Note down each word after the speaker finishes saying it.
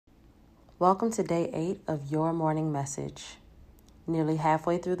Welcome to day 8 of Your Morning Message. Nearly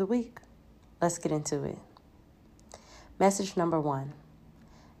halfway through the week. Let's get into it. Message number 1.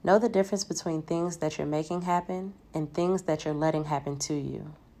 Know the difference between things that you're making happen and things that you're letting happen to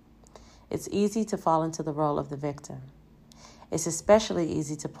you. It's easy to fall into the role of the victim. It's especially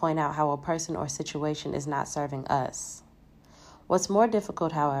easy to point out how a person or situation is not serving us. What's more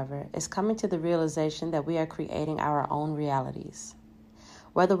difficult, however, is coming to the realization that we are creating our own realities.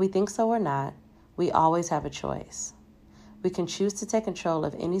 Whether we think so or not, we always have a choice. We can choose to take control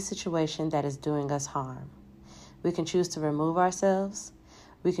of any situation that is doing us harm. We can choose to remove ourselves.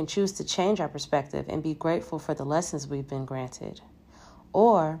 We can choose to change our perspective and be grateful for the lessons we've been granted.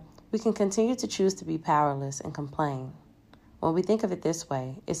 Or we can continue to choose to be powerless and complain. When we think of it this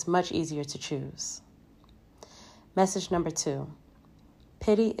way, it's much easier to choose. Message number 2.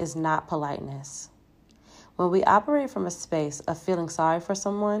 Pity is not politeness. When we operate from a space of feeling sorry for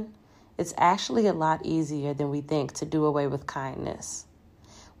someone, it's actually a lot easier than we think to do away with kindness.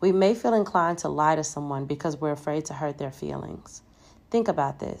 We may feel inclined to lie to someone because we're afraid to hurt their feelings. Think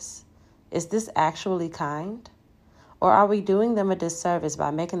about this. Is this actually kind? Or are we doing them a disservice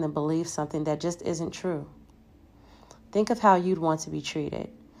by making them believe something that just isn't true? Think of how you'd want to be treated.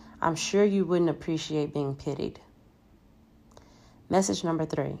 I'm sure you wouldn't appreciate being pitied. Message number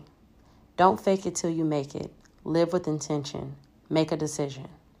 3. Don't fake it till you make it. Live with intention. Make a decision.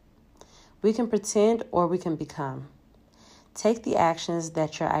 We can pretend or we can become. Take the actions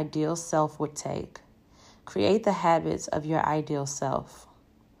that your ideal self would take. Create the habits of your ideal self.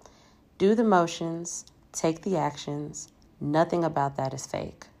 Do the motions. Take the actions. Nothing about that is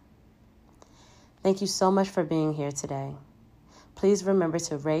fake. Thank you so much for being here today. Please remember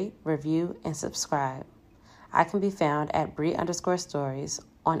to rate, review, and subscribe. I can be found at Bree_stories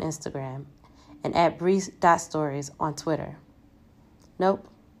on Instagram and at Bree.stories on Twitter. Nope.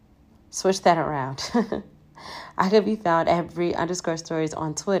 Switch that around. I can be found at Bree_stories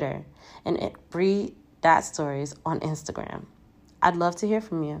on Twitter and at Bree.stories on Instagram. I'd love to hear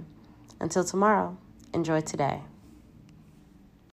from you. Until tomorrow, enjoy today.